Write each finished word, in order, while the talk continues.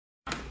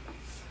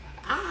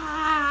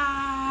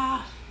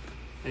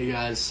Hey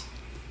guys.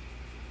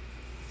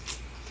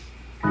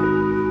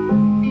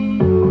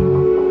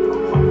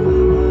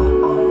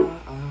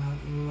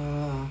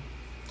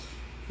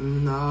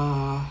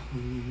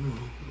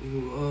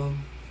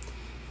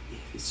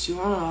 If it's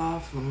your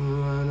off,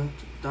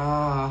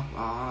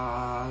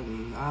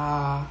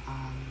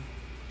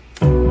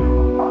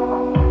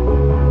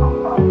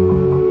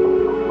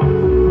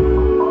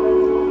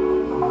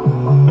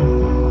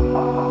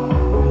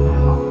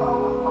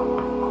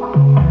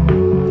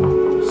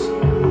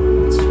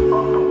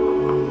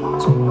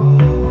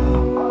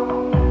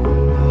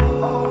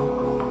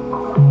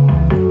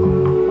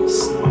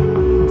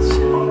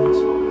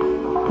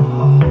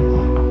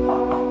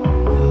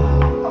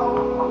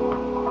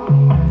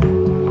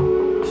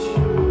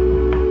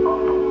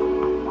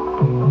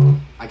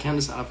 I can't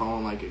decide if I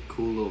want like a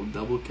cool little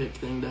double kick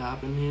thing to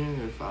happen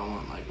here, or if I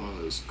want like one of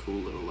those cool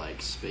little like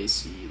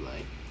spacey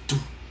like.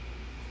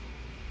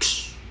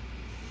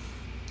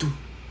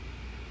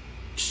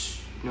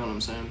 You know what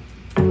I'm saying?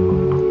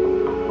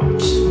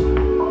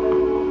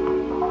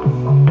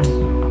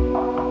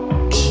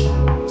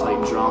 It's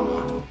like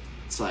drama.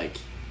 It's like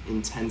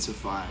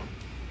intensifying,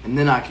 and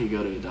then I could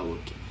go to a double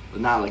kick,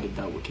 but not like a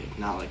double kick,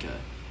 not like a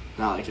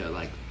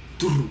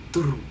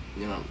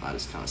you know. I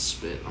just kind of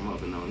spit. I'm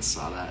hoping no one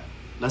saw that.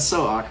 That's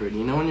so awkward.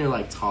 You know when you're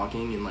like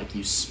talking and like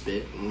you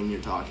spit when you're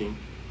talking,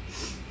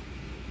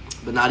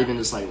 but not even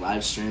just like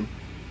live stream.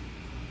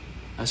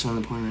 I just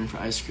wanted to point in for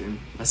ice cream.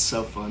 That's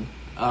so fun.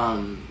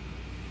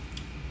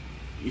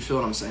 You feel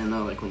what I'm saying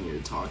though? Like when you're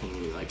talking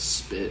and you like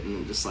spit and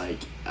then just like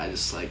I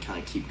just like kind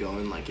of keep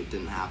going like it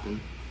didn't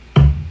happen.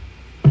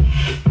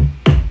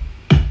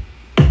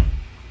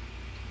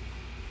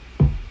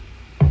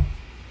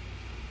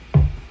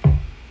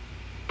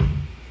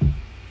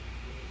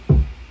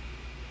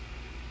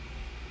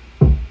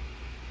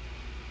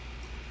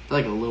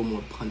 Like a little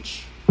more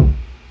punch.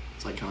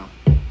 It's like kind of.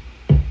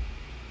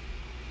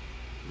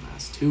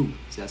 That's two.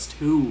 See, that's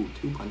too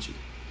punchy.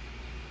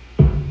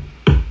 I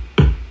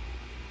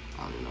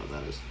don't even know what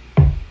that is.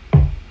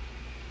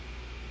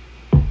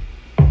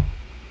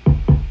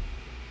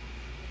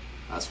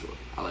 That's cool.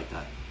 I like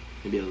that.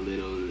 Maybe a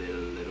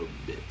little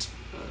bit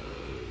of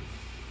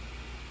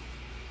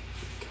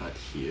cut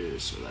here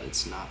so that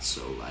it's not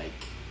so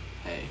like,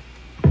 hey.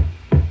 I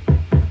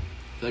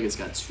feel like it's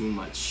got too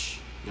much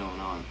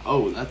going on.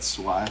 Oh, that's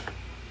why.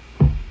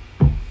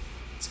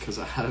 It's because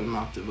I had it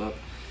knocked him up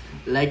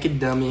like a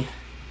dummy.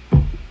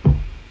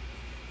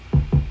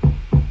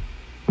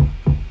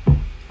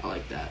 I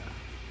like that.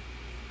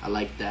 I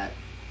like that.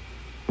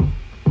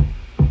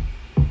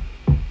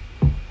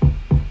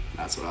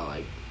 That's what I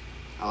like.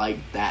 I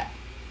like that.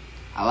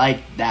 I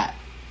like that.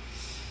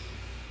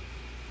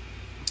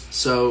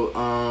 So,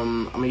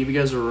 I'm gonna give you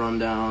guys a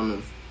rundown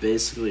of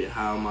basically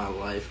how my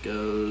life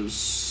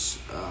goes.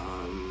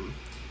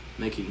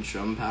 Making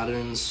drum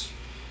patterns.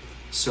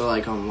 So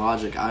like on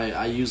Logic,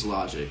 I use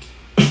Logic,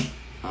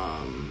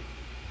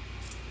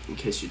 in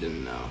case you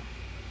didn't know,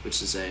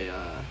 which is a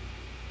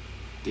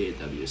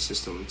DAW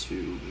system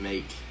to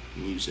make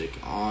music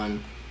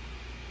on.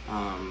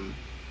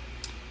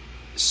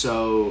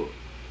 So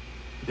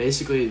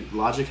basically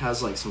Logic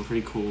has like some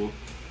pretty cool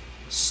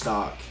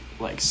stock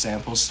like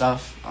sample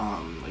stuff,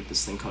 like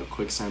this thing called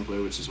Quick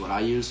Sampler, which is what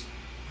I use,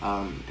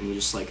 and you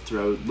just like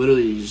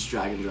literally you just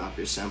drag and drop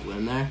your sampler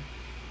in there.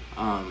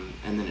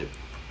 And then it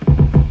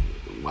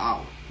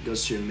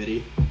goes to your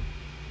MIDI,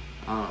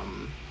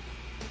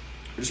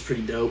 which is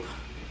pretty dope.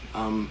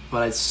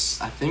 But I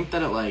think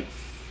that it like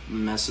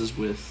messes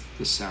with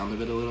the sound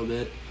of it a little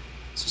bit.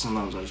 So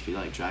sometimes I'll just be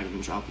like dragging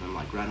and dropping them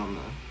like right on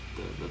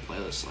the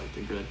playlist, like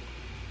they're good.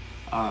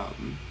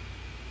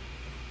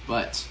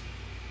 But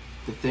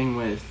the thing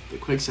with the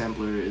Quick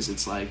Sampler is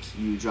it's like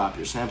you drop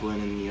your sample in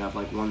and you have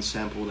like one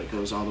sample that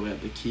goes all the way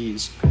up the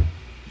keys,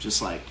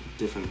 just like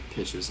different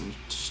pitches and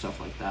stuff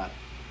like that.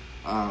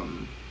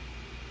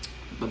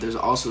 But there's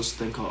also this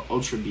thing called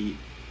Ultra Beat,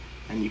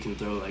 and you can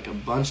throw like a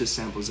bunch of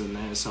samples in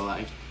there. So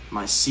like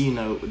my C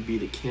note would be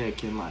the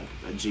kick and like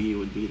a G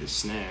would be the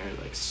snare,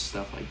 like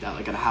stuff like that.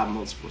 Like I'd have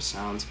multiple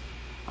sounds.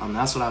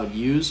 That's what I would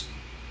use,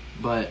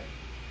 but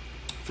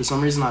for some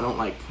reason I don't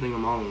like putting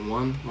them all in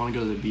one. Want to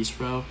go to the Beast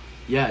Pro?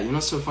 Yeah, you know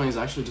what's so funny is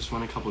I actually just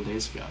went a couple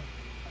days ago.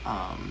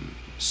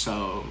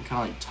 So I'm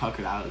kind of like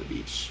tuckered out of the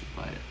beach,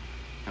 but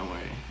don't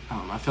worry.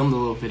 I filmed a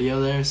little video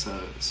there, so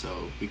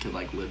we could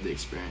like live the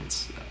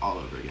experience all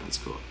over again. It's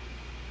cool.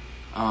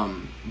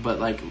 But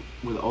like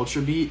with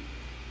Ultra Beat,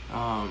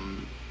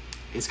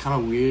 it's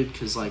kind of weird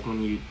because like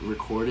when you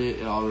record it,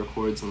 it all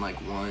records in like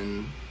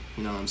one,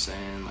 you know what I'm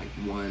saying, like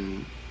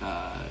one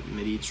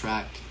MIDI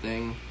track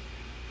thing,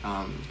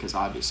 because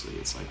obviously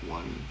it's like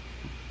one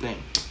thing.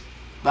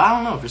 But I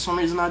don't know, for some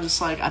reason I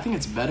think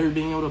it's better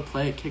being able to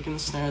play a kick and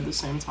snare at the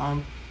same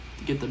time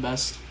to get the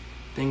best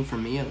thing for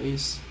me at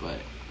least. But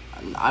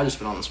I've just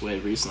been on this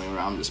wave recently where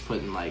I'm just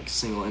putting like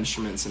single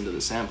instruments into the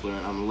sampler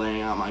and I'm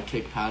laying out my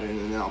kick pattern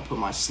and then I'll put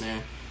my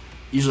snare.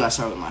 Usually I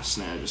start with my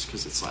snare just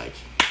because it's like,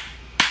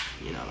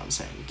 you know what I'm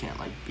saying, you can't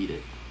like beat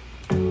it.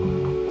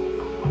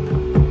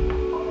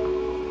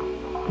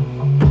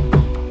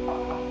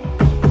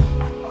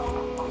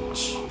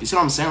 see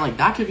what I'm saying? Like,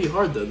 that could be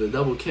hard, though, the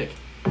double kick.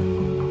 I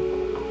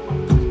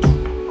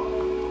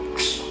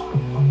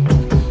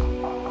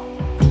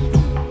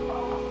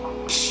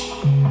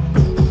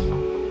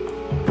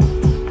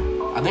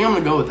think I'm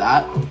gonna go with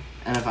that,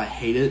 and if I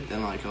hate it,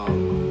 then like I'll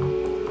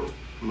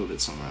move it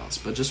somewhere else.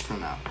 But just for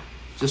now,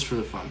 just for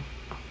the fun.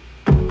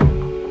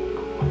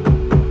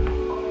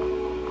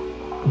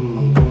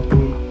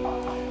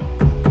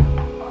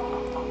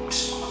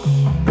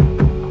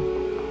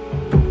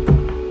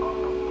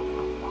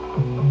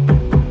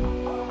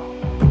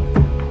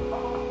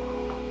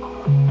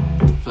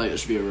 I feel like there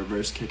should be a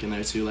reverse kick in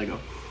there too, like a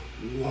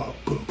whoa,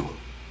 boom, boom.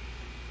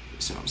 You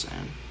see what I'm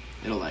saying?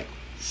 It'll like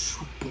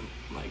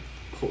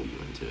pull you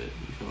into it.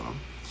 You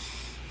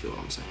feel what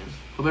I'm saying?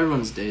 Hope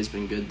everyone's day's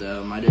been good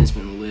though. My day's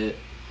been lit.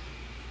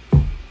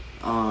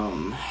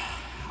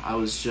 I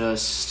was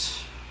just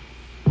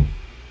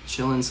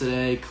chilling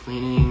today,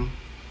 cleaning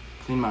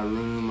my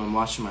room. I'm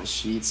washing my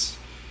sheets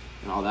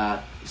and all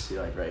that. You see,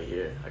 like right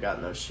here, I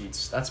got no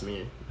sheets. That's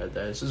me right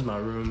there. This is my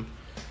room.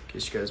 In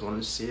case you guys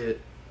wanted to see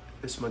it.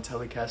 This is my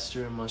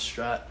Telecaster and my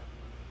Strat.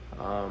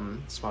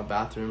 It's my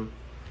bathroom.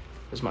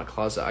 There's my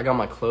closet. I got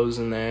my clothes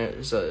in there.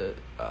 There's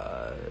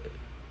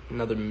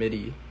another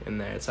MIDI in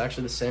there. It's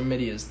actually the same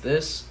MIDI as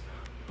this,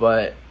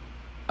 but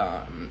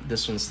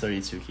this one's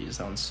 32 keys.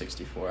 That one's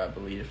 64, I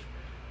believe.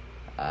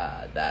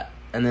 That.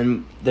 And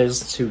then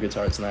there's 2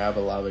 guitars in there. I have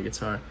a lava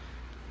guitar.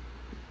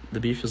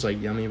 The Beef is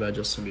like Yummy by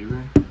Justin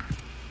Bieber.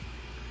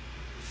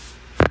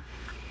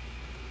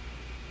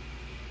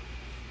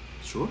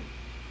 Sure?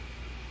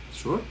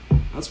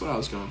 That's what I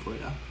was going for,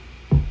 yeah.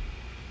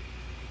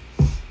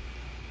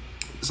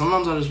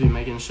 Sometimes I'll just be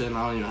making shit and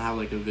I don't even have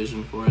like a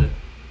vision for it.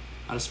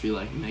 I'll just be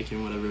like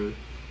making whatever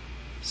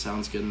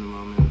sounds good in the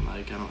moment.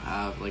 Like I don't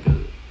have like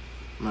I'm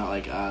not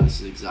like,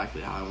 this is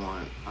exactly how I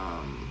want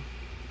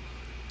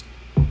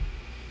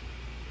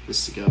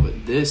this to go.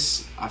 But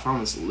this, I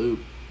found this loop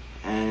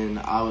and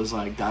I was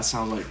like, that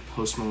sounds like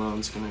Post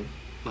Malone's gonna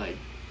like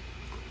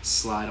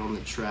slide on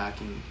the track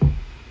and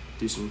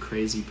do some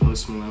crazy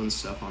Post Malone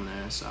stuff on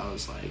there. So I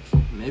was like,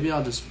 maybe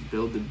I'll just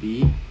build the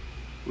beat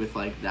with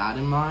like that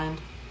in mind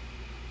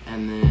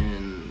and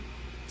then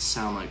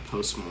sound like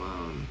Post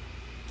Malone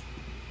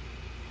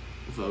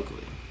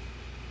vocally.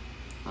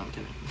 No, I'm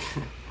kidding.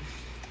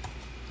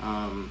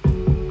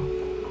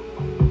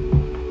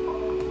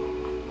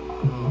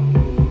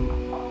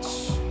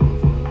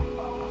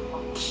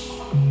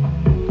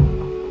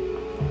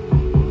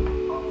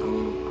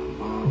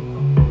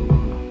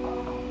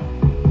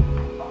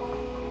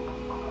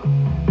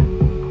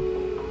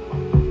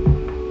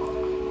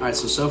 Alright,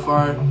 so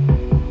far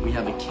we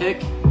have a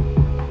kick,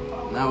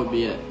 and that would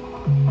be it.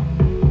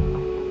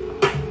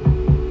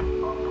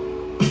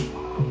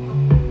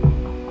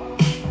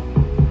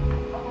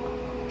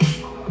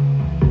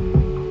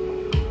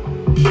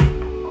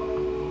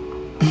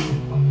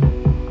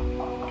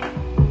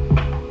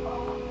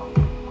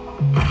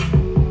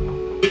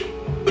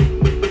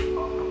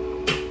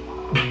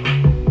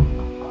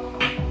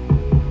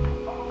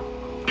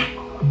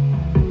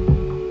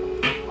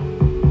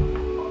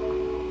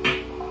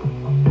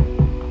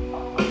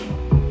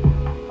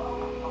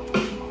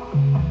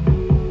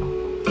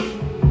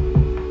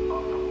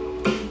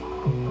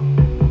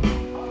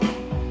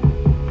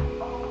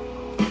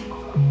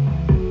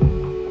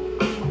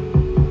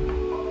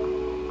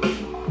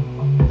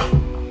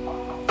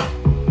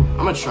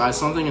 I'm gonna try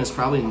something and it's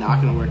probably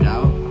not gonna work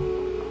out,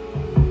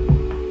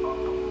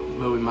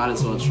 but we might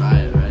as well try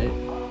it, right?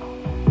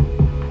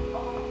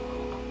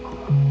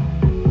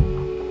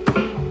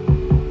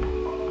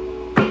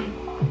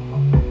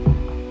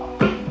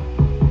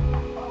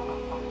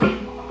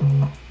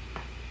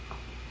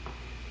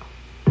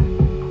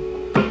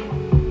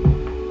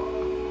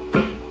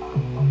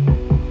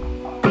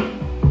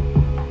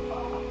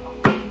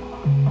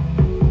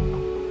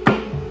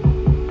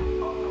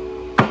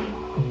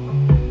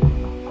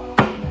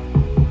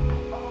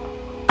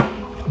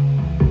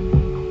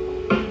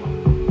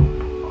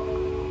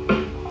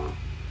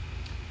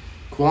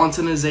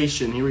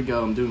 Quantumization, here we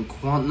go. I'm doing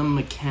quantum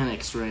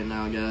mechanics right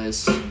now,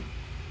 guys.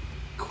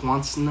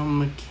 Quantum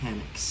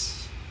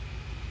mechanics.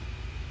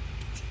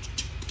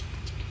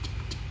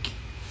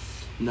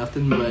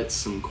 Nothing but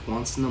some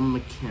quantum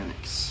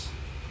mechanics.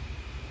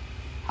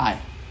 Hi.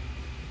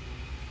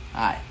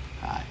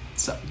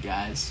 What's up,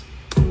 guys?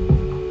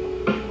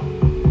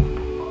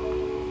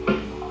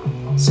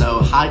 So,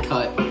 high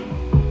cut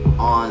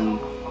on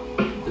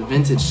the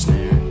vintage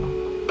snare.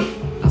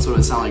 That's what it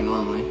would sound like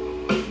normally.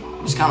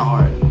 It's kind of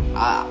hard,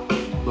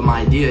 but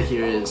my idea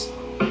here is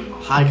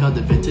high cut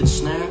the vintage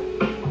snare,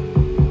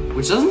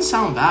 which doesn't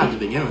sound bad to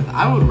begin with.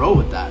 I would roll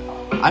with that.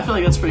 I feel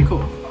like that's pretty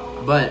cool.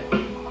 But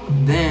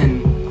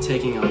then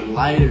taking a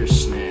lighter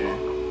snare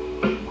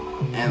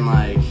and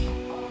like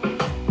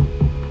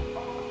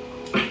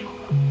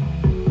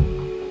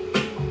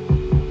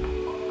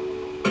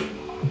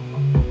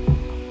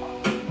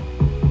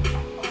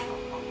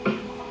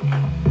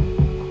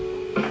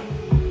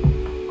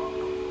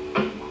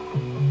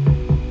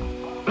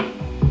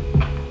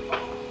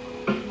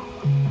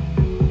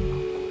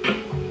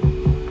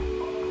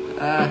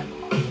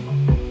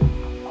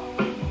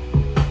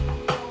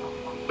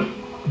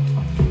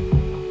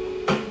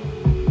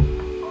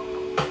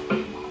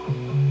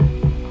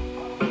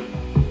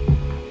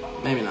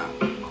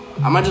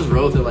might just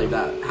roll with it like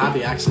that.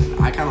 Happy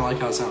accident. I kind of like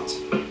how it sounds.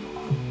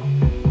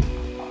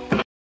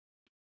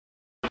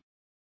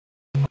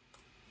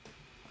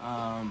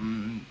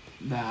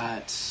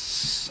 That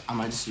I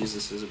might just use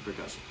this as a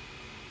percussion.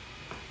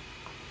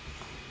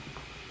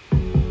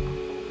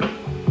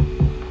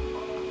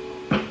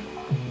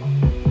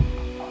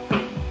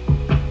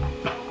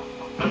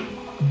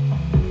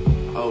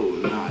 Oh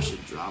no, I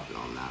should drop it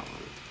on that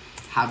one.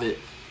 Have it.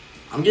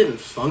 I'm getting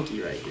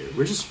funky right here.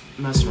 We're just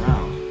messing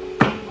around.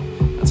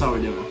 That's all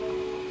we're doing.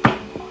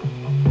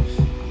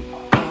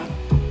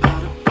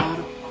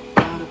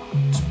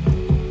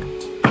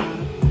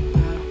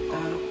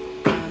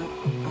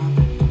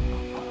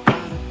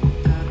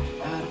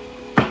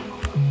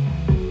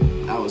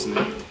 That wasn't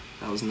it.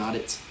 That was not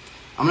it.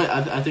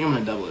 I think I'm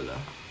gonna double it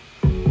though.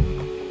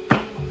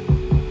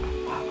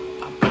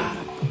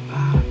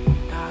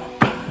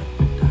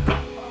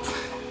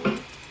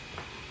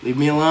 Leave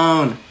me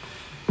alone.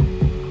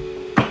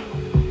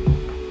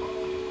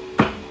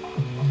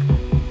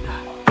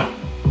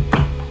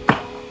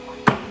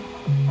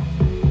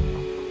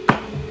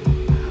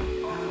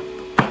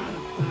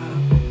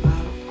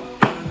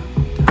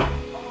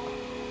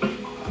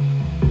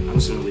 I'm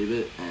just gonna leave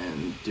it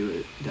and do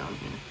it down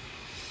here.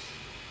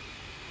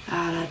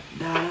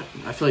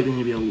 I feel like they need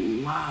to be a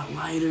lot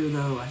lighter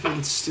though. I feel like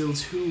it's still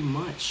too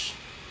much.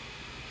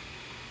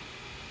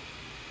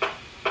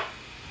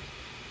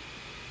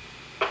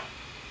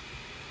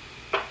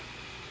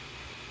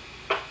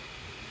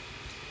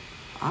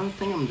 I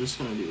think I'm just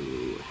gonna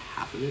do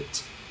half of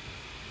it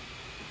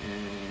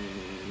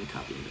and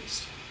copy and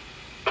paste.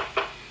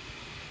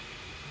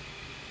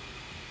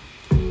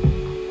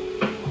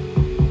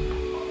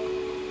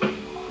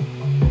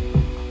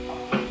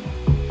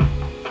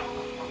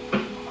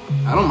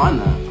 I don't mind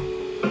that,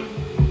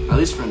 at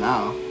least for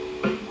now.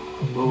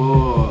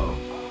 Whoa.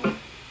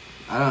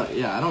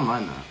 I don't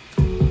mind that.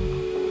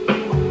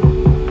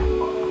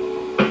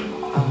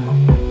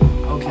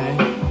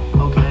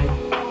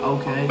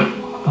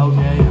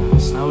 Okay,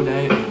 snow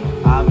day,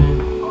 I've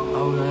been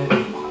all day,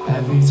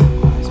 every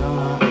time I turn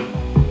up.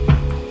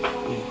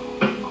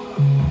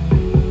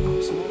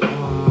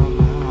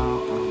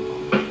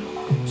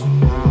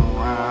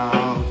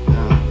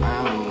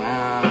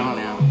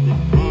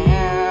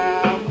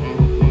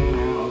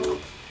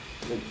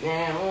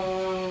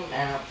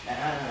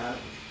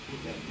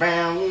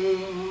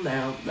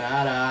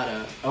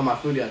 Oh, my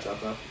food got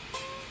dropped off.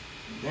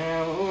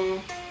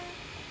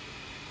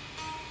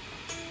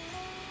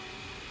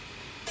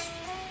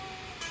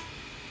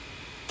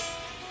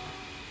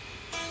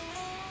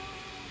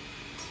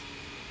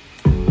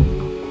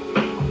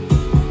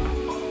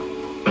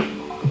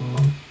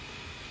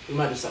 We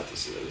might just have to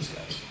see where this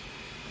goes.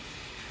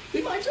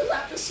 We might just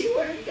have to see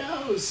where it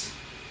goes.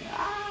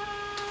 Ah.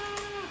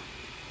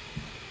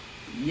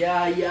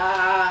 Yeah.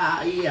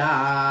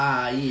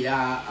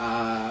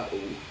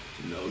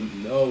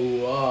 No.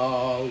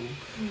 I'll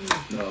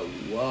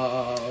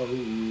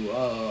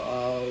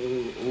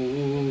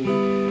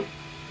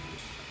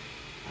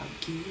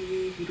give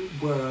you the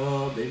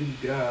world, baby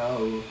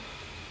girl.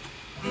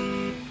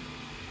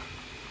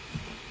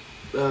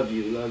 Love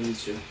you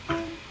too.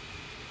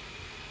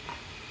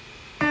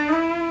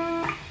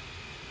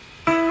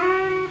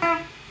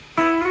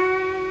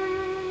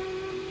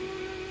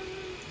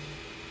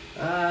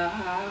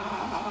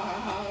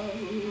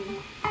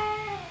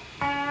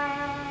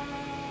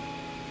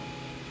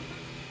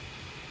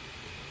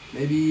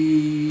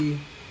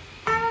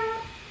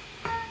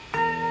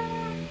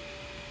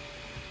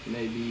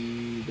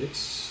 Maybe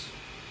this.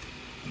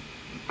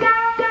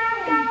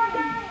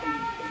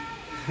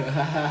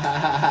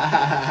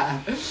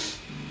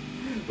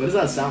 What does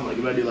that sound like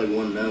if I do like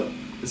one note?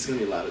 This is gonna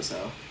be loud as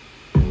hell.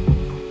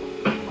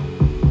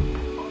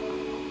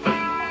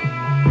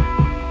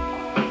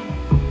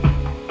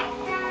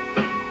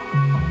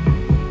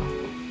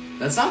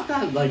 That's not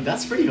that, like,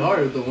 that's pretty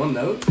hard with the one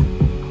note.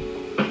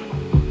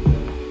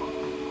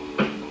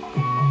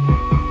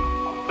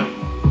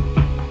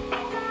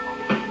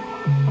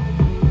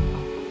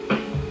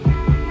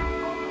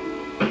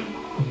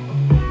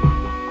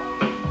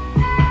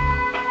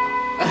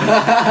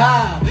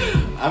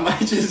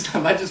 I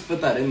might just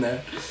put that in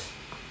there.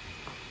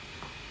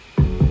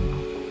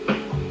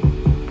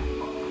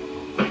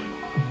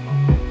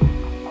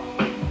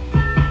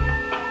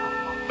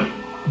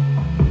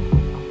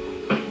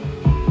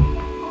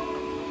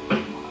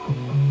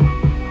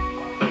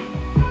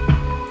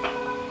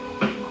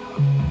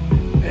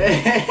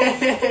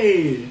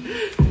 Hey!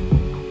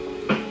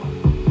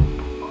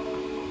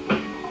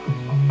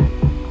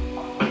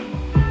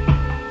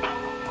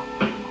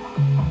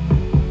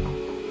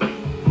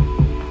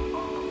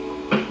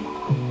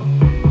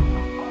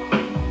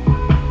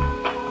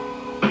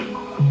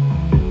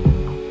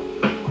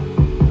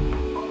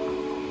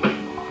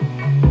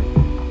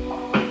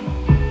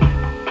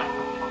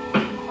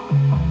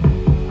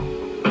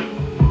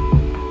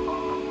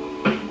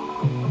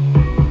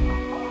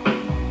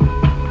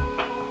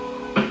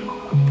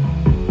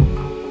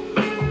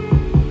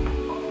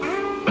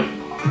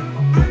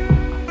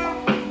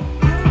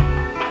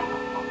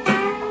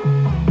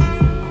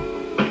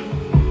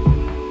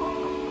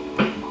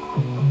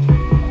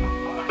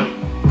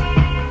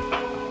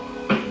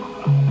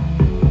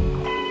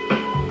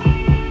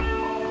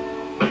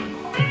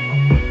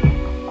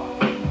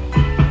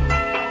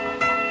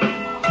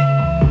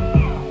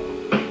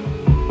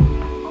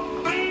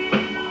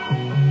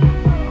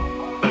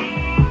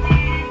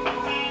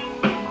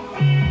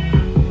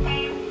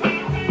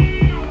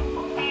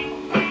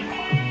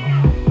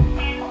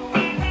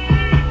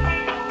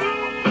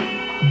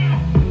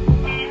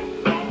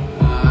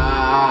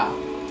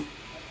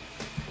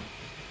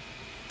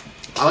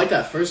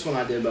 first one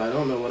I did, but I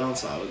don't know what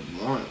else I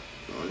would want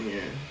on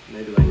here.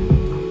 Maybe like.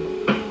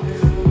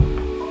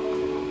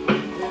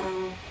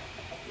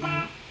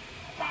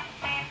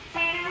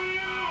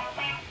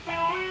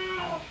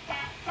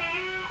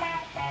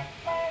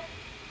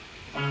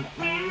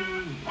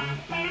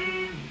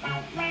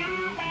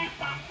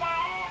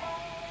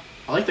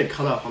 I like the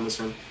cutoff on this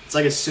one. It's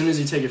like as soon as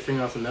you take your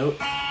finger off the note.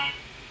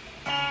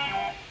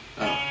 Oh.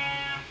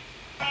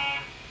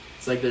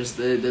 It's like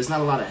there's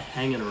not a lot of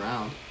hanging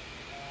around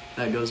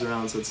that goes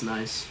around, so it's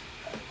nice.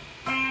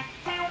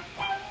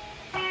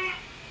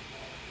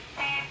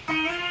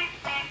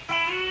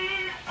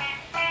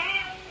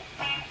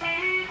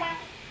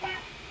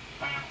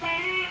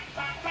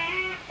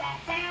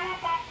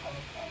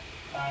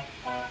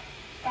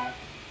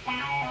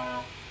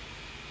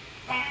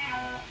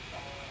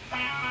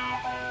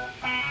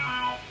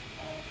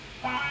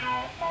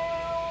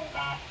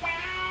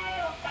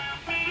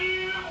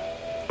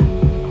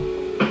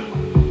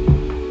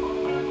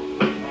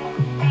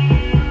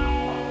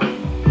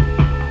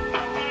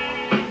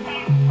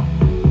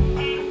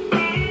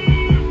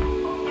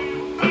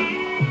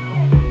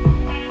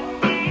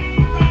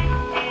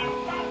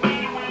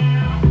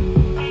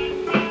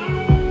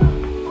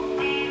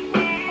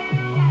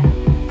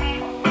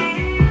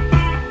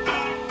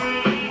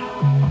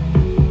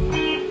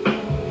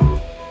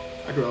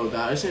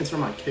 I just need to throw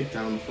my kick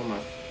down before my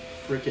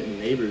freaking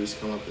neighbors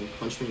come up and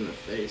punch me in the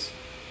face.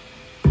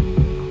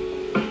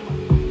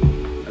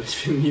 I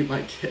just mute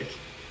my kick.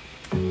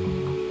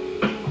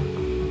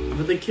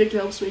 But the kick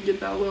helps me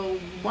get that little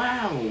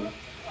wow.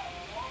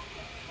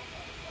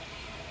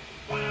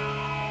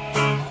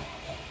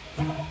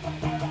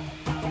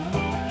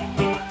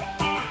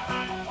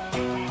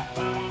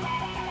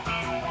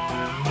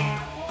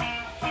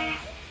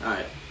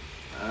 Alright,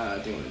 I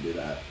think I'm gonna do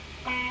that.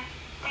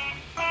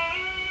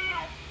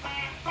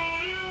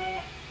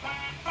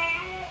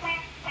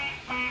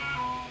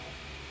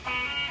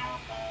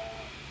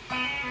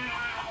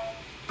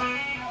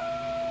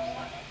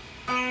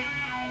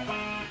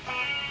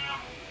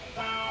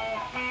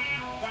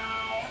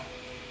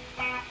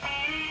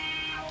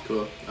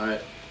 Cool.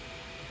 Alright.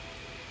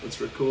 Let's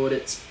record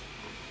it.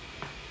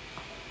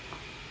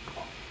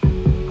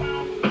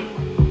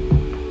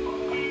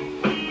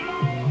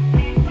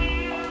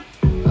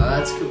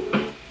 That's cool.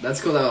 That's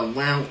cool. That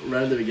wow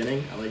right at the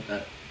beginning. I like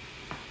that.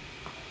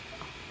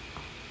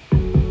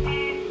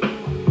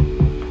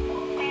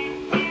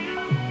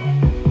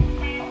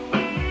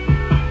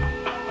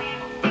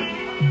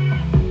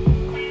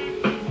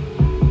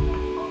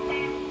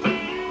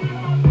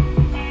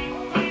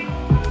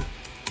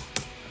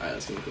 Alright,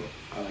 that's gonna be cool.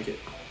 I like it.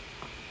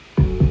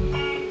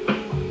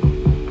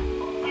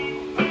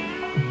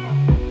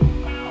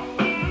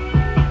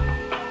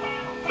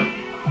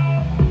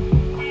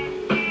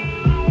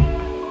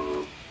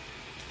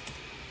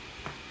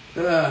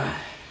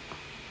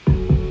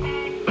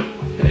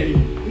 Hey.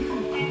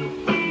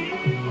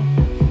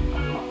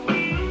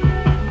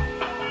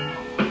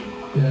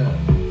 Yeah.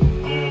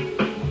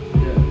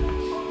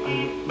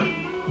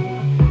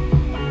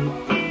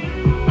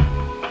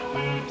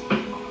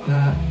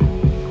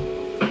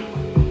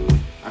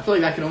 I feel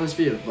like that could almost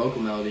be a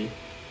vocal melody.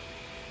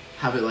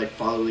 Have it like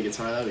follow the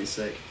guitar. That'd be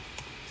sick.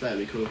 That'd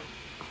be cool.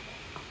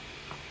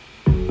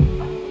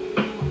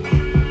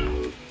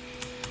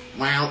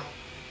 Wow.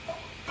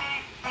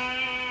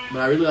 But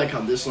I really like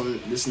how this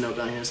note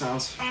down here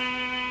sounds.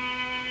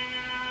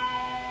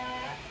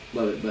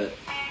 Love it, but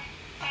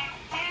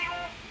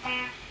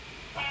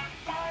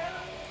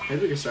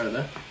maybe we can start it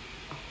there.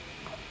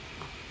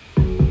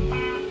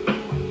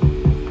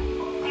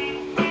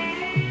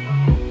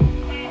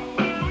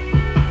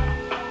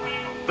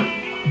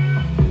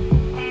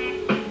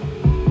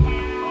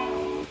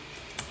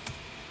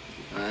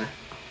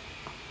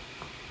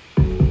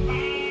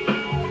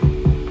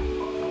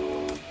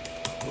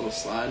 Little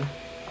slide.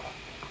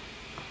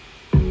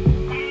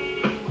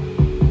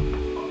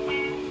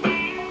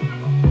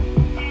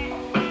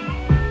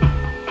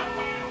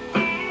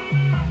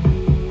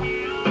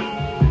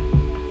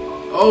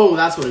 Oh,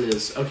 that's what it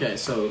is. Okay,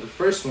 so the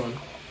first one.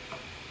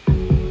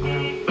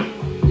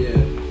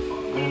 Yeah.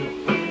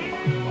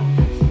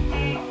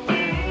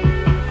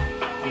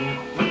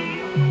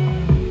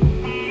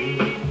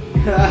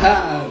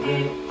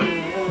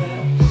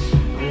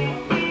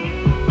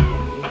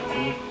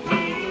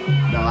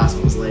 That last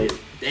one was late.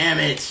 Damn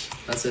it.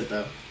 That's it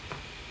though.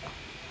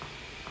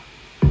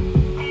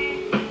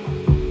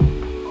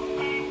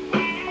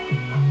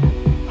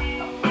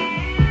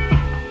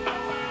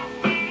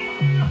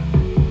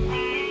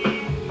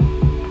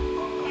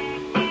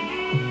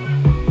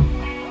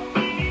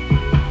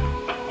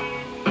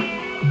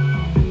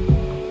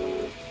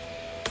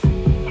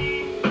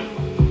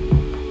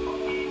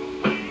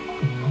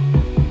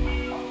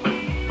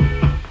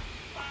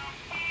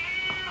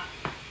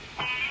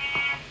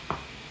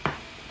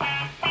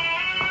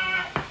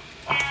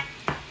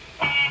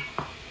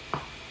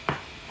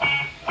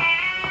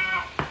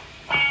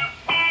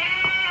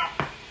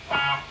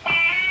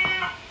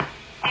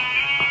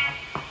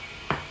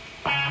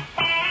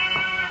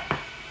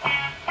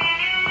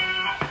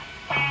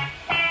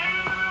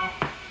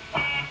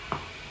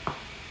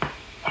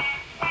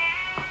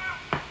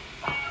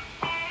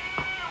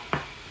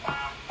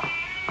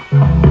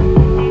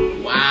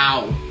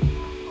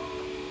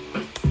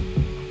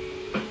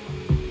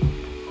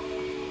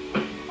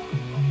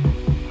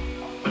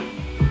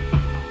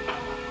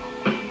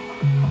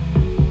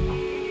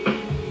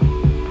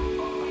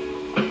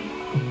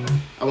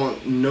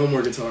 no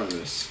more guitar in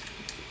this.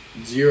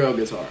 Zero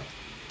guitar.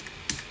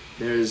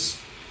 There's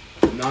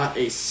not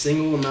a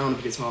single amount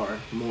of guitar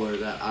more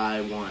that I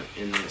want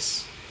in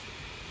this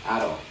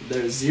at all.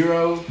 There's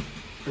 0%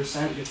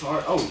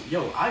 guitar. Oh,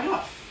 yo, I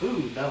got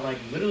food that like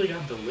literally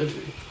got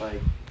delivered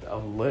like a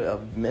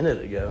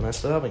minute ago, and I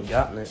still haven't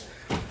gotten it.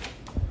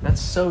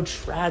 That's so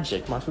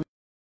tragic. My food.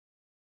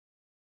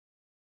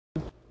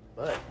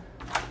 But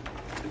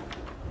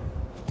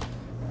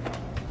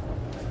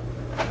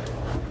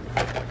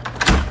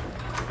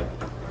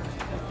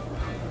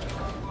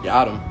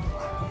got him.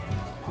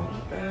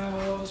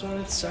 Bells when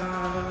it's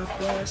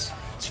Southwest.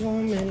 Too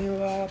many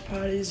wild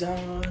parties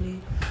on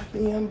it.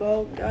 Me and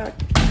Bo got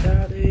kicked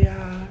out of the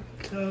yacht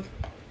club.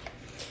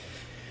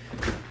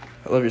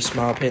 I love your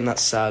smile, Payton.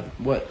 That's sad.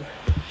 What?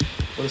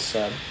 What is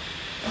sad?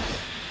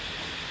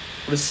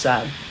 What is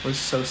sad? What is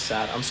so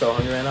sad? I'm so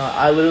hungry right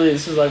now.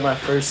 This is like my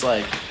first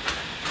like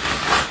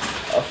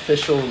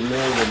official meal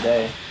of the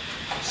day.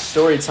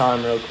 Story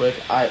time real quick.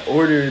 I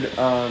ordered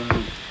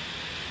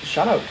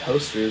shout out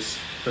Coasters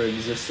for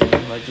existing,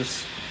 like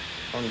just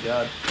oh my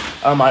god.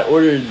 I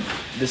ordered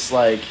this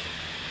like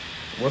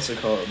what's it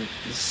called?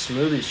 This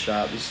smoothie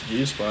shop, this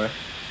juice bar.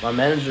 My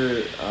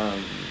manager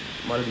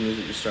why did the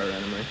music just start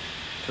randomly?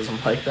 Because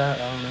I'm like that,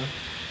 I don't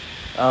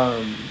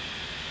know.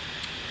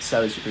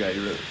 Savage, you forgot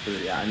you wrote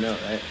food. Yeah, I know,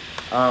 right?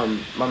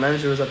 My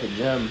manager was at the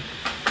gym,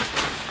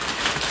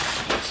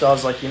 so I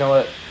was like, you know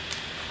what?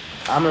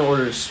 I'm gonna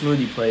order a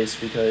smoothie place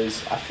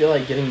because I feel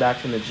like getting back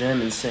from the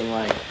gym and seeing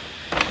like,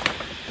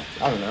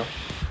 I don't know,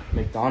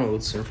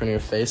 McDonald's in front of your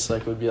face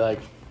like would be like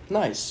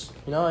nice.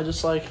 You know, I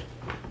just like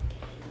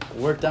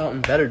worked out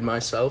and bettered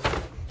myself.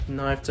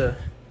 Now I have to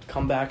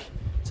come back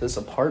to this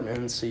apartment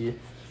and see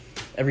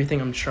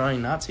everything I'm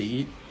trying not to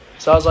eat.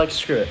 So I was like,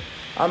 screw it.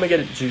 I'm gonna get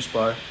a juice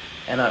bar.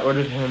 And I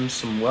ordered him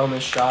some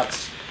wellness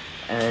shots,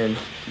 and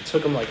he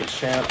took them like a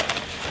champ.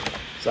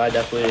 So I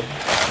definitely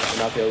will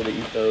not be able to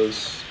eat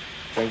those,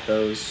 drink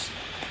those,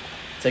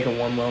 taken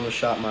one wellness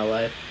shot in my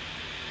life.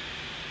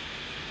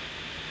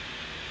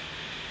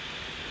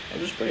 It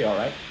was pretty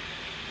alright.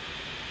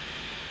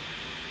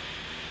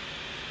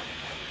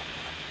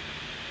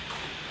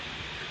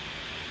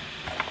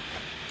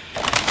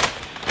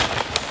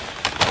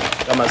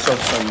 Got myself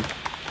some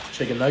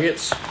chicken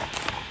nuggets.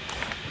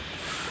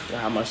 I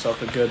have myself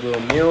a good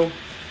little meal.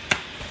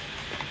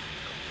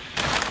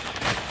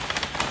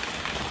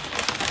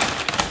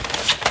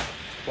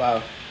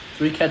 Wow,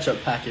 3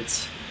 ketchup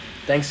packets.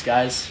 Thanks,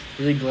 guys.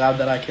 Really glad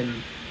that I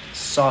can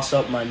sauce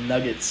up my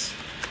nuggets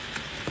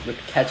with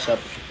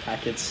ketchup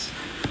packets.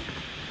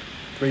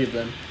 3 of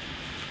them.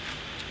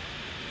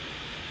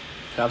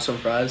 Can I have some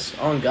fries?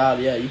 Oh, God,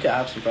 yeah, you can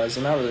have some fries.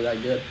 They're not really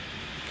that good.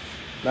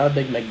 Not a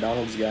big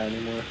McDonald's guy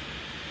anymore.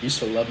 Used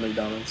to love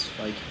McDonald's,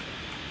 like,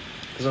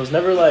 because I was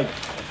never, like,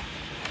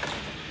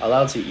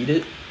 allowed to eat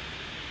it.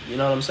 You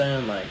know what I'm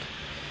saying? Like,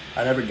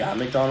 I never got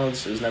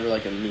McDonald's. It was never,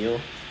 like, a meal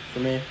for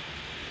me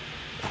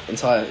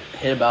until I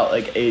hit about,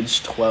 like,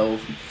 age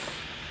 12.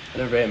 I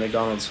never ate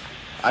McDonald's.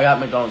 I got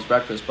McDonald's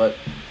breakfast, but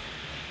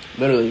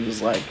literally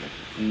was, like,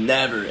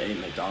 never ate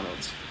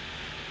McDonald's.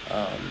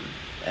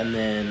 And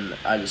then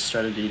I just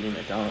started eating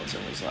McDonald's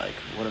and was like,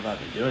 what have I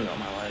been doing all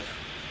my life?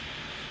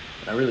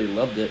 And I really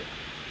loved it.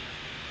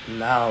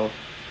 Now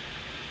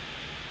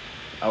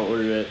I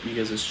order it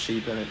because it's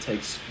cheap and it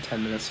takes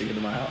 10 minutes to get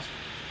to my house.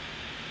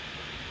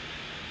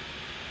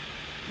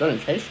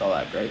 Doesn't taste all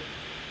that great,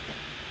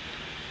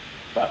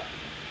 but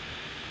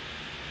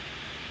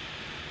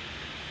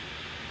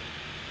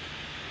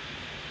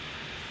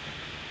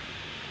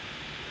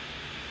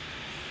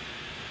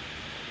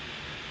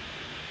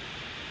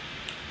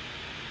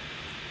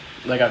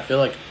like I feel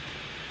like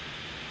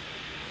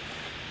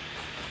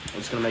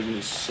it's gonna make me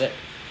sick.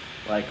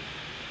 Like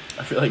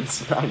I feel like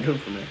it's not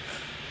good for me.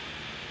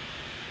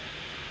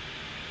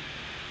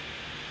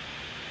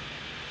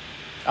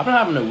 I've been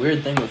having a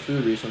weird thing with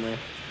food recently.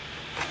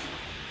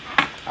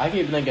 I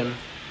keep thinking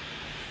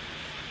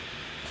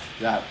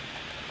that,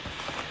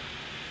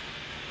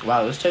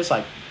 wow, this tastes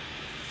like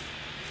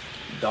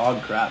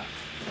dog crap.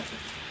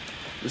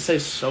 This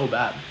tastes so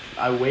bad.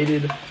 I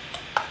waited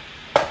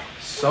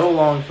so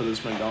long for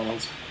this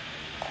McDonald's,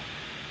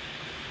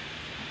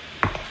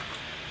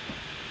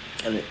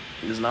 and it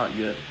is not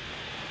good.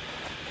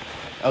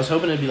 I was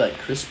hoping it'd be like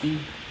crispy,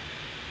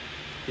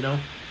 you know?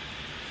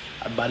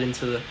 I bite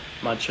into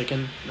my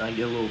chicken and I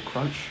get a little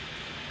crunch.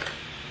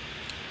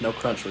 No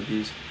crunch with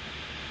these.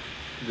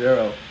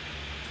 0.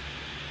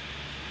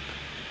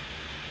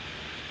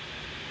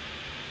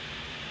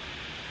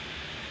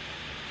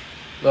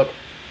 Look.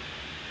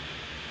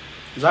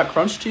 Is that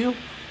crunch to you?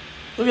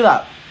 Look at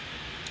that.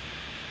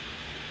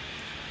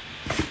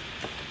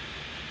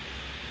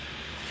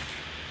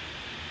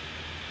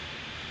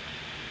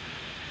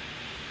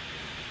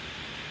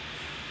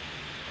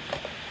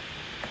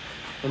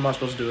 What am I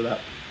supposed to do with that?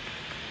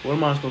 What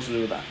am I supposed to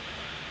do with that?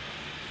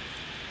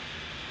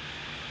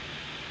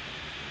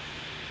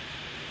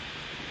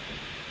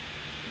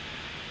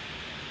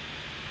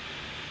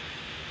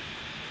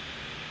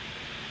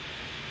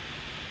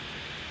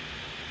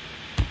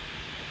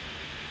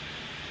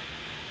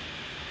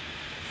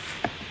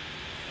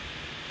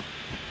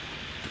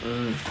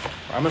 I'm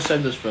gonna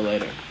save this for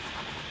later.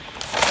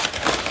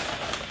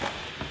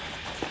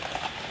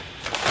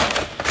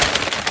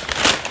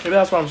 Maybe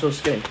that's why I'm so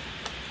skinny.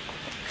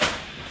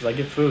 Because I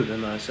get food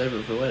and I save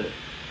it for later.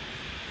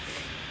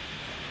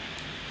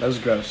 That was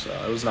gross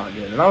though. It was not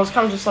good. And that was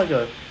kind of just like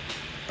a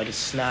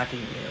snacking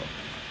meal.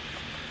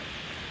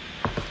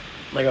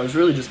 Like, I was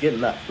really just getting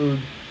that food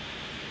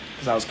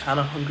because I was kind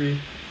of hungry.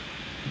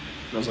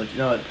 And I was like,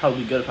 it'd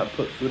probably be good if I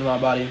put food in my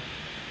body.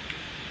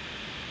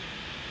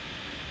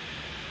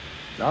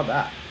 Not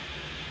that.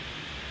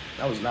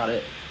 That was not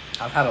it.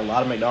 I've had a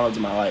lot of McDonald's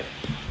in my life.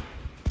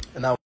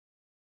 And that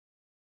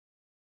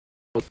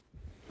was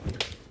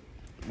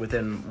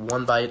within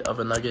one bite of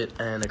a nugget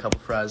and a couple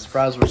fries.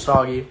 Fries were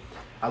soggy.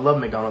 I love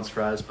McDonald's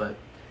fries, but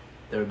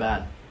they were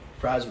bad.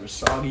 Fries were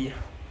soggy.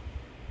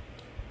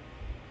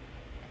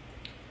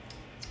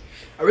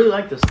 I really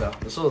like this though.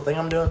 This little thing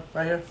I'm doing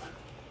right here.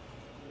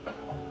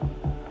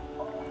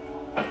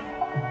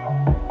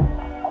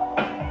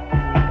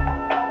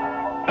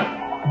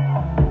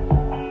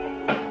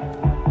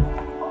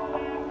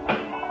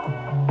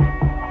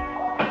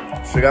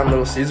 Should have gotten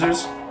Little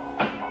Caesars.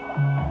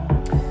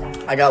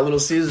 I got Little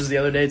Caesars the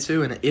other day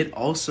too, and it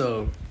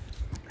also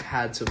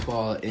had to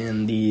fall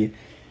in the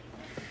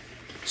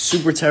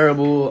super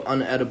terrible,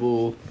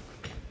 unedible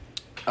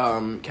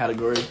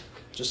category.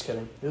 Just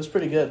kidding. It was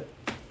pretty good.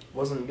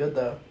 Wasn't good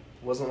though.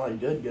 Wasn't like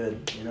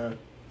good,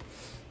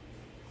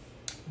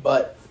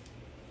 But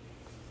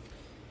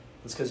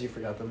it's because you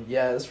forgot them.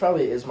 Yeah, this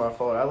probably is my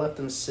fault. I left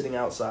them sitting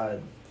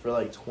outside for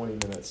like 20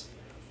 minutes.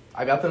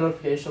 I got the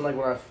notification like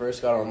when I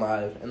first got on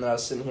live, and then I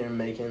was sitting here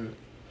making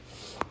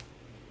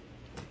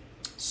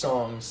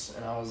songs,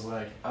 and I was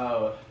like,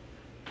 oh,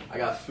 I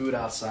got food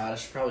outside. I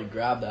should probably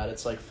grab that.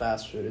 It's like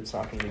fast food. It's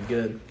not going to be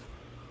good.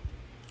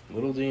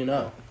 Little do you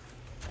know.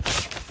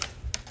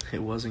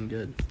 It wasn't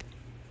good.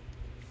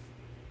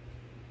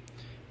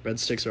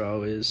 Breadsticks are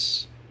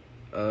always,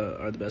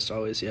 are the best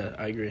always. Yeah,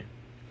 I agree.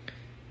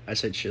 I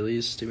said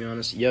Chili's, to be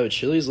honest. Yo,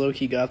 Chili's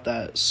low-key got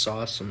that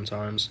sauce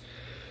sometimes.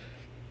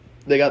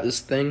 They got this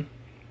thing.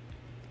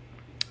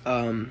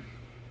 I'm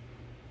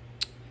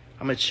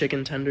a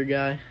chicken tender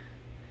guy.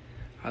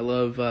 I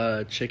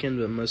love chicken,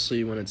 but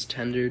mostly when it's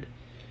tendered.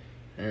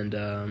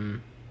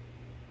 And,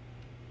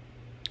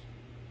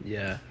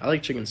 yeah, I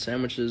like chicken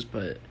sandwiches,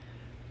 but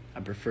I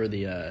prefer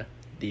the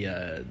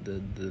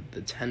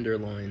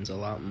tenderloins a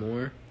lot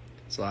more.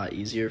 It's a lot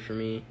easier for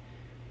me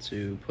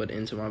to put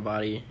into my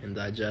body and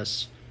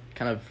digest.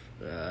 Kind of,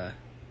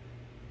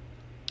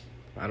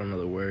 I don't know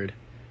the word.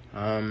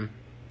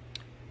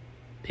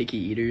 Picky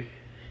eater.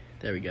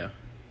 There we go.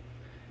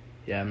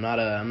 Yeah, I'm not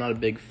a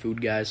big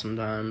food guy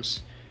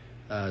sometimes.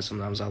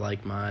 Sometimes I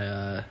like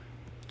my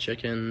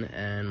chicken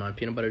and my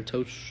peanut butter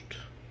toast,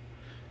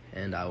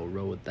 and I will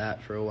roll with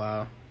that for a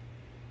while.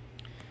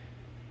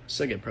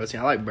 Still get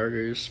protein. I like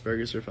burgers.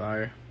 Burgers are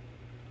fire.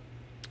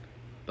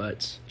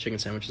 But chicken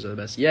sandwiches are the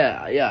best.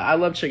 Yeah, I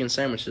love chicken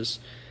sandwiches.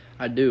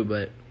 I do,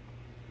 but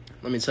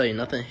let me tell you,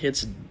 nothing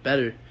hits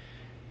better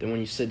than when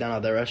you sit down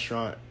at that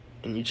restaurant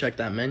and you check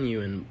that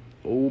menu and,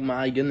 oh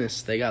my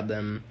goodness, they got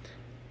them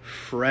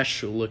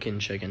fresh-looking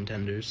chicken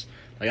tenders.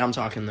 Like, I'm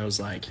talking those,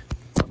 like,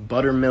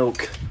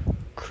 buttermilk,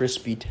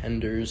 crispy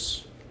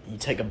tenders. You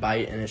take a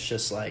bite and it's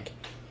just, like,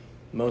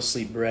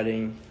 mostly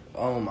breading.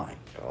 Oh my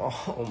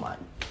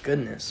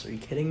goodness, are you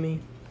kidding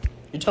me?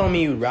 You're telling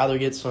me you'd rather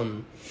get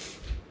some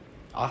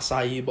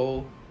acai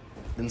bowl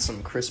than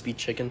some crispy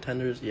chicken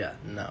tenders? Yeah,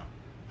 no,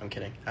 I'm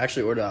kidding. I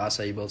actually ordered an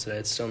acai bowl today.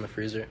 It's still in the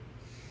freezer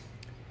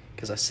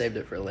because I saved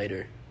it for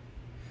later.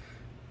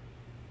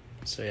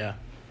 So yeah,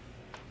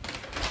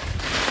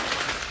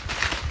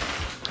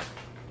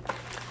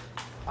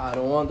 I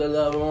don't want the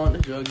love, I want the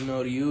drug,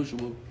 the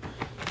usual.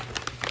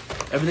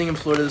 Everything in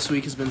Florida this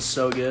week has been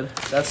so good.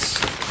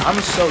 I'm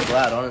so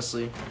glad,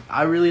 honestly.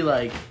 I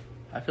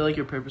feel like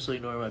you're purposely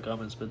ignoring my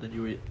comments, but then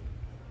you read.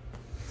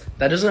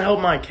 That doesn't help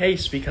my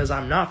case because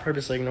I'm not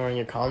purposely ignoring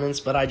your comments,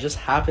 but I just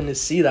happened to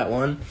see that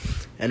one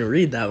and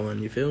read that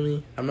one. You feel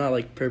me? I'm not,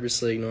 like,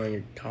 purposely ignoring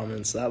your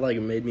comments. That, like,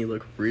 made me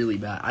look really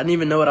bad. I didn't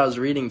even know what I was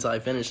reading until I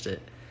finished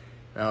it.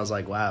 And I was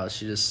like, wow,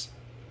 she just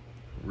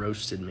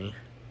roasted me.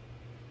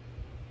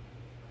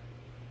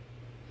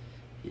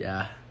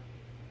 Yeah.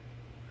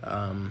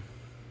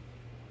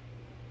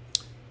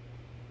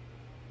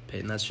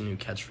 Payton, that's your new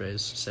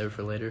catchphrase. Save it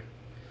for later.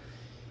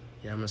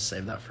 Yeah, I'm gonna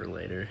save that for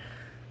later.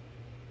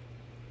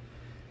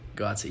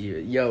 Go out to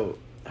eat. Yo,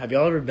 have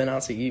y'all ever been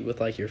out to eat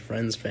with, like, your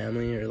friend's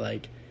family or,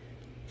 like,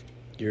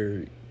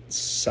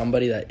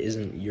 somebody that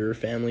isn't your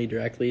family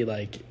directly,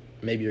 like,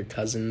 maybe your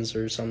cousins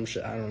or some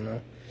shit, I don't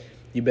know.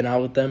 You've been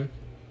out with them,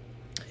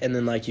 and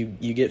then, like, you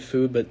get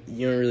food, but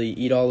you don't really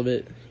eat all of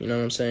it, you know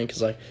what I'm saying?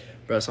 Because, like,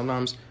 bro,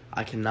 sometimes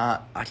I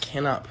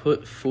cannot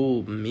put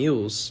full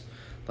meals.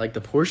 Like,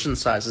 the portion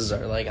sizes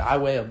are, like, I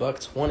weigh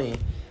 $120,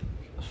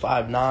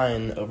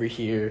 5'9" over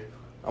here.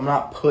 I'm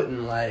not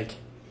putting, like,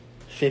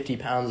 50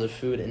 pounds of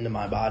food into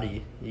my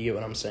body. You get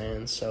what I'm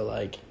saying? So,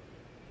 like,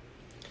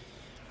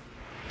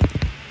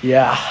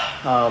 yeah.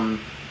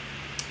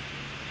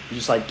 You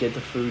just, like, get the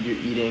food you're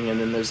eating, and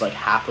then there's, like,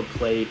 half a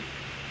plate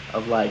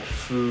of, like,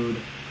 food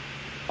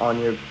on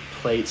your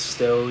plate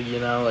still, you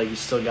know? Like, you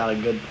still got a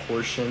good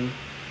portion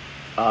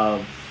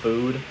of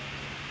food.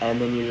 And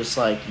then you're just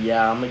like,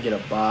 yeah, I'm gonna get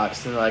a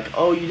box. And they're like,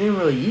 oh, you didn't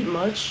really eat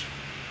much?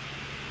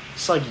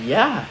 It's like,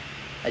 yeah,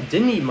 I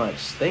didn't eat much.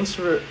 Thank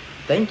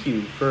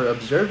you for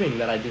observing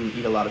that I didn't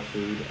eat a lot of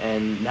food,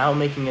 and now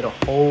making it a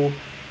whole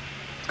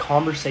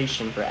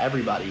conversation for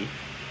everybody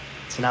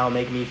to now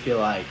make me feel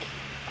like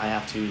I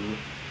have to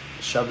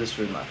shove this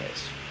food in my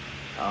face.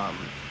 It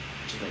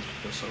just makes me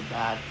feel so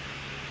bad.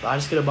 But I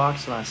just get a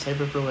box and I save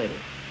it for later.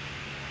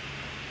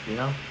 You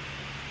know?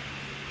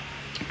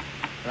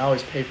 And I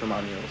always pay for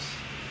my meals.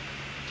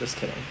 Just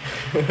kidding.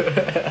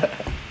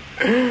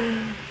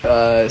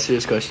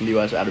 Serious question, do you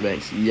watch Outer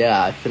Banks?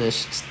 Yeah, I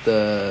finished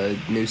the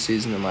new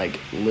season in, like,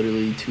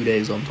 literally 2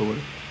 days on tour.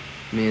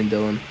 Me and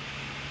Dylan.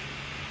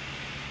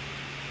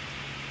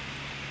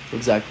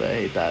 Exactly, I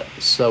hate that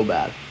so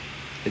bad.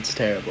 It's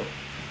terrible.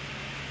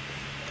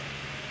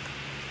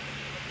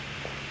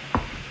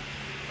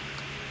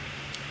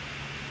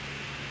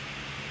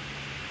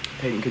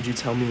 Payton, could you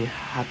tell me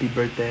happy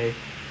birthday,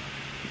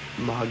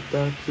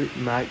 Magda?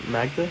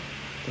 Magda?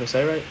 Did I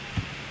say it right?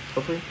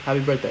 Hopefully. Happy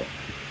birthday.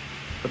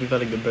 Hope you've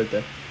had a good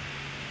birthday.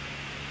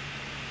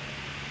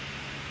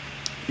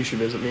 You should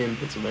visit me in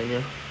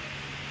Pennsylvania.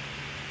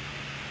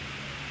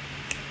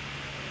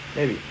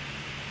 Maybe.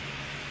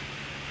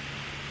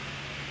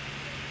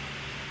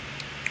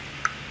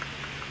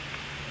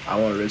 I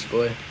want a rich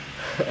boy.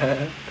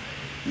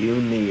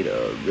 You need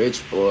a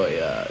rich boy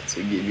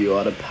to give you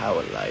all the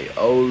power. Like,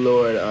 oh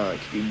Lord,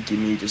 can you give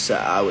me just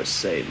I would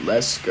say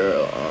less,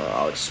 girl.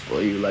 I'll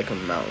explore you like a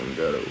mountain,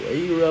 girl. The way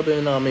you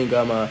rubbing on me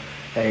got my,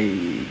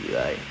 hey,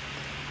 like,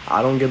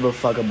 I don't give a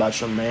fuck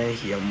about your man.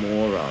 He a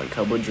moron.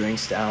 Couple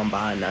drinks down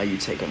by, now you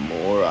taking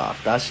more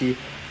off. Thought she,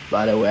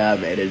 by the way, I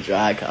made a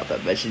dry cough. I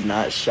bet she's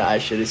not shy.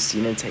 Should have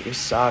seen her take her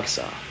socks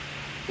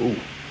off. Ooh.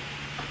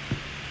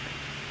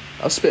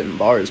 I was spitting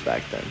bars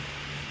back then.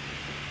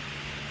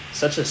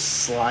 Such a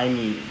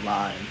slimy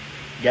line.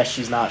 Guess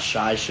she's not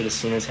shy. Should have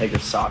seen her take her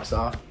socks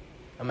off.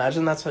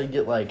 Imagine that's how you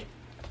get, like...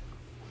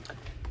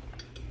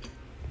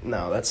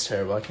 No, that's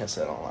terrible. I can't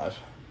say that on live.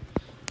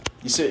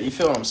 You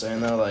feel what I'm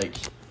saying, though? Like,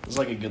 it's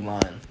like a good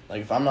line.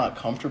 Like, if I'm not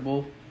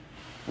comfortable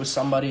with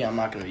somebody, I'm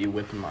not going to be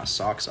whipping my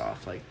socks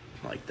off like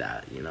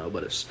that, you know?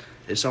 But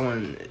if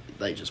someone,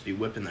 like, just be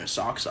whipping their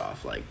socks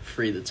off, like,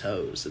 free the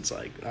toes, it's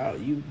like, oh,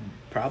 you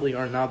probably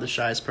are not the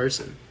shyest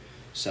person.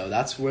 So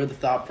that's where the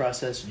thought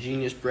process,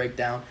 genius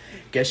breakdown.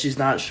 Guess she's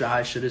not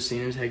shy. Should have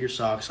seen her take her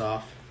socks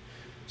off.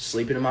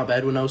 Sleeping in my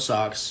bed with no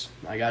socks.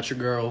 I got your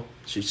girl.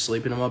 She's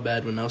sleeping in my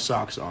bed with no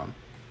socks on.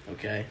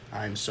 Okay?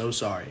 I'm so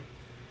sorry.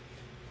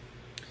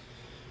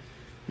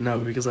 No,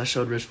 because I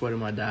showed Rich Boy to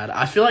my dad.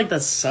 I feel like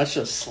that's such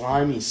a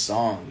slimy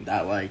song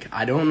that, like,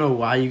 I don't know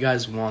why you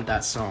guys want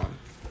that song.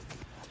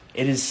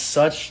 It is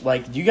such,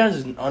 like, do you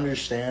guys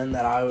understand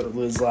that I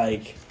was,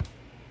 like...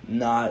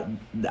 Not,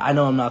 I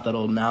know I'm not that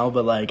old now,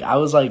 but, like, I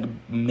was, like,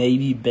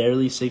 maybe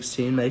barely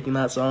 16 making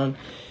that song.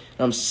 And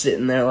I'm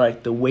sitting there,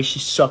 like, the way she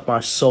sucked my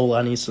soul,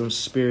 I need some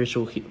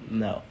spiritual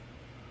no.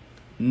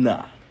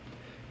 Nah.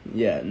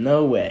 Yeah,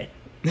 no way.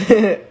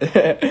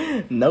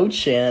 No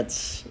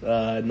chance.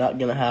 Not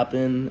gonna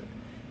happen.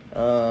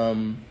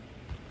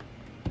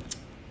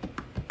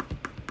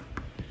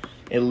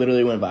 It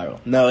literally went viral.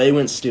 No, it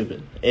went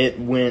stupid. It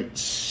went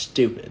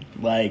stupid.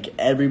 Like,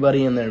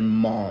 everybody and their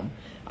mom.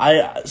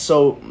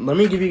 So let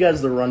me give you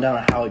guys the rundown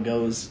of how it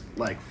goes,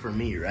 like, for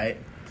me, right?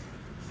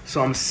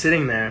 So I'm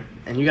sitting there,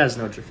 and you guys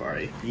know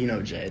Jafari. You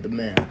know Jay, the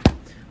man.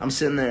 I'm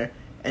sitting there,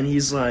 and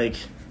he's like,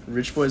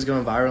 Rich Boy's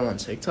going viral on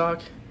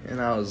TikTok?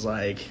 And I was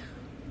like,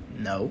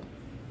 no.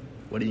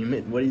 What do you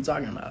mean? What are you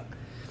talking about?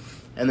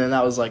 And then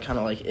that was, like, kind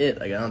of like it.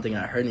 Like, I don't think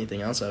I heard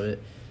anything else of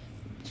it.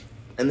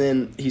 And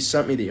then he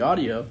sent me the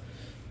audio,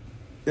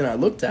 and I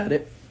looked at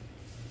it.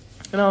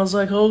 And I was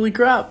like, holy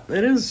crap,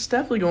 it is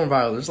definitely going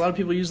viral. There's a lot of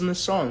people using this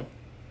song.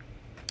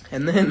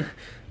 And then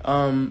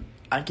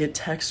I get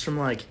texts from,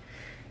 like,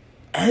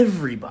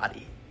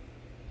 everybody.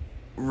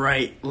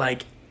 Right?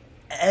 Like,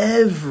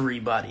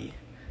 everybody.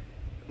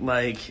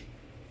 Like,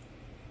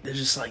 they're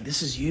just like,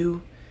 this is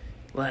you?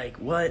 Like,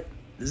 what?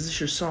 Is this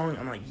your song?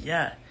 I'm like,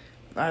 yeah.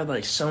 I had,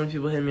 like, so many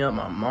people hit me up.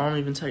 My mom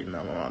even texted me.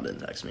 No, my mom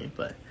didn't text me.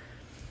 But,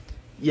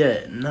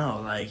 yeah,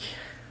 no, like,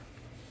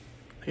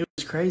 it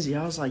was crazy.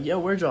 I was like, yo,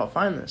 where'd y'all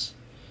find this?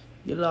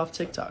 Get it off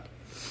TikTok.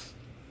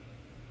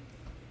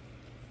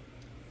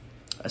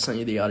 I sent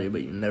you the audio,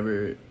 but you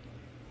never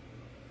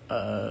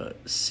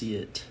see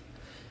it.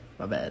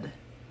 My bad.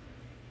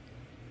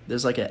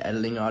 There's, like, an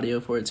editing audio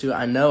for it, too.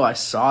 I know, I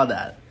saw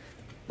that.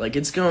 Like,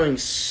 it's going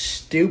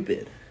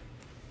stupid.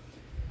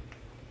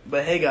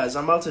 But, hey, guys,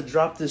 I'm about to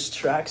drop this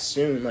track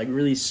soon, like,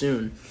 really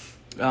soon.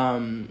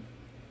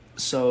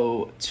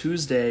 So,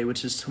 Tuesday,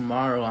 which is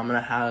tomorrow, I'm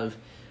going to have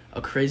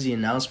a crazy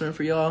announcement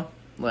for y'all.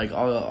 Like,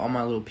 all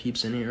my little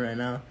peeps in here right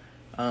now.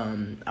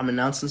 I'm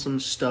announcing some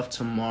stuff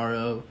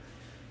tomorrow.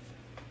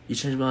 You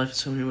changed my life in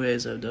so many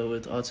ways. I've dealt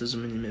with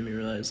autism, and you made me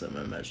realize that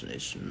my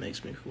imagination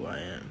makes me who I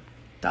am.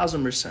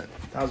 1000%.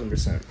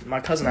 1000%. My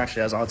cousin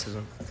actually has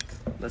autism.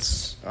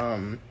 That's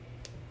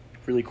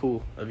really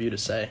cool of you to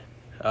say.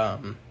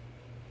 That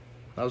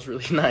was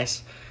really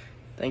nice.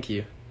 Thank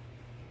you.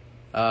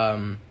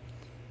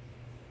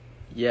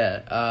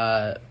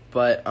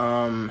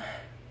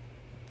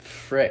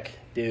 Frick,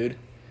 dude.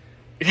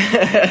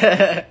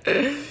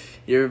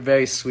 You're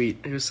very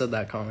sweet. Who said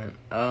that comment?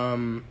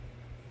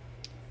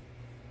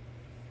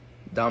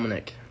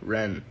 Dominic,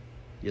 Ren,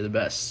 you're the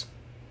best.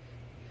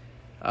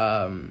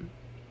 Crap,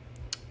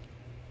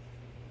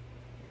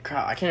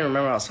 I can't even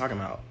remember what I was talking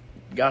about.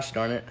 Gosh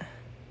darn it.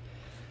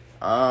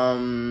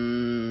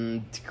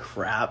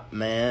 Crap,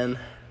 man.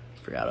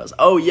 Forgot I was.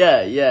 Oh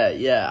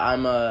yeah.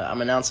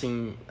 I'm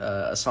announcing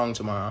a song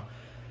tomorrow.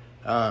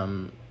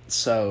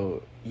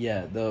 So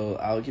yeah, though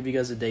I'll give you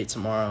guys a date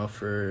tomorrow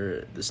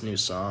for this new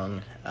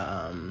song.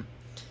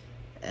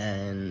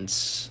 And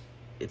it's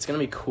gonna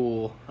be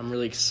cool. I'm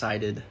really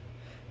excited.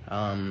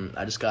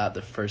 I just got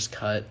the first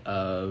cut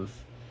of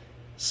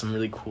some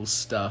really cool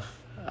stuff.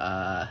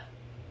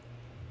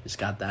 Just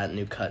got that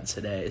new cut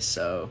today,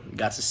 so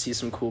got to see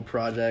some cool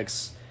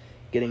projects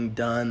getting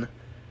done.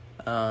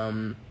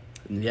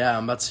 Yeah,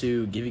 I'm about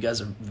to give you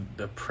guys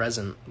a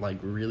present, like,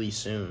 really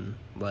soon.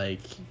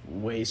 Like,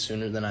 way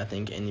sooner than I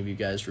think any of you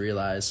guys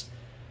realize.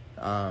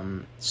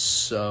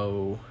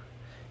 So,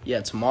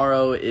 yeah,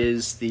 tomorrow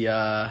is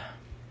the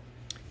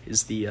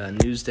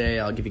news day.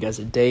 I'll give you guys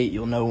a date.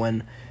 You'll know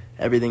when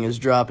everything is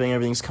dropping,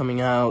 everything's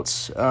coming out.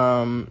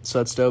 So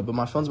that's dope. But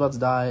my phone's about to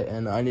die,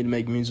 and I need to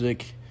make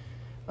music.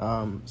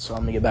 So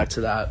I'm gonna get back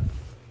to that.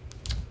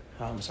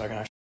 So I can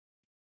actually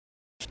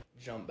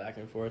jump back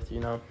and forth, you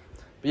know.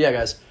 But yeah,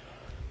 guys,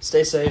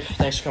 stay safe.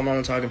 Thanks for coming on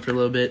and talking for a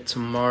little bit.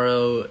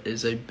 Tomorrow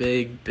is a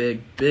big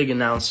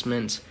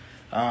announcement.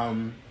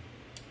 And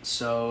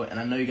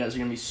I know you guys are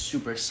gonna be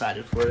super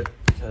excited for it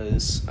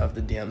because of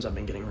the DMs I've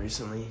been getting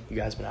recently. You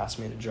guys been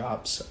asking me to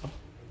drop, so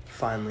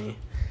finally,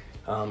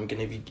 I'm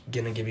gonna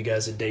give you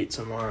guys a date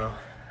tomorrow.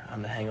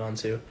 To hang on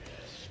to.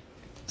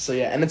 So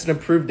yeah, and it's an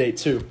approved date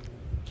too.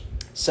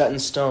 Set in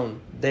stone.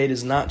 Date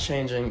is not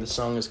changing. The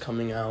song is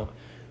coming out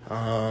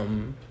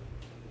on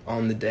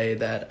the day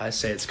that I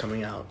say it's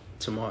coming out,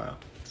 tomorrow.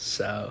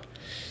 So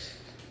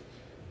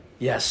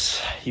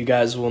yes, you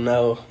guys will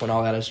know when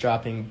all that is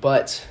dropping,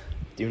 but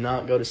do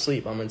not go to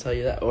sleep. I'm gonna tell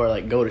you that. Or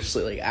like go to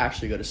sleep, like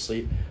actually go to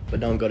sleep,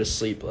 but don't go to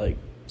sleep like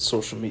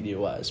social media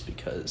wise,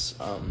 because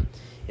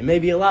it may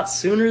be a lot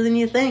sooner than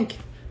you think.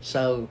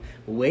 So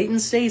wait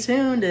and stay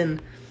tuned,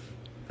 and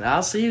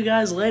I'll see you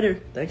guys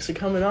later. Thanks for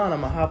coming on. I'm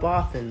gonna hop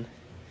off and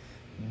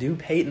do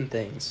Payton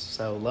things.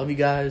 So love you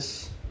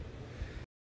guys.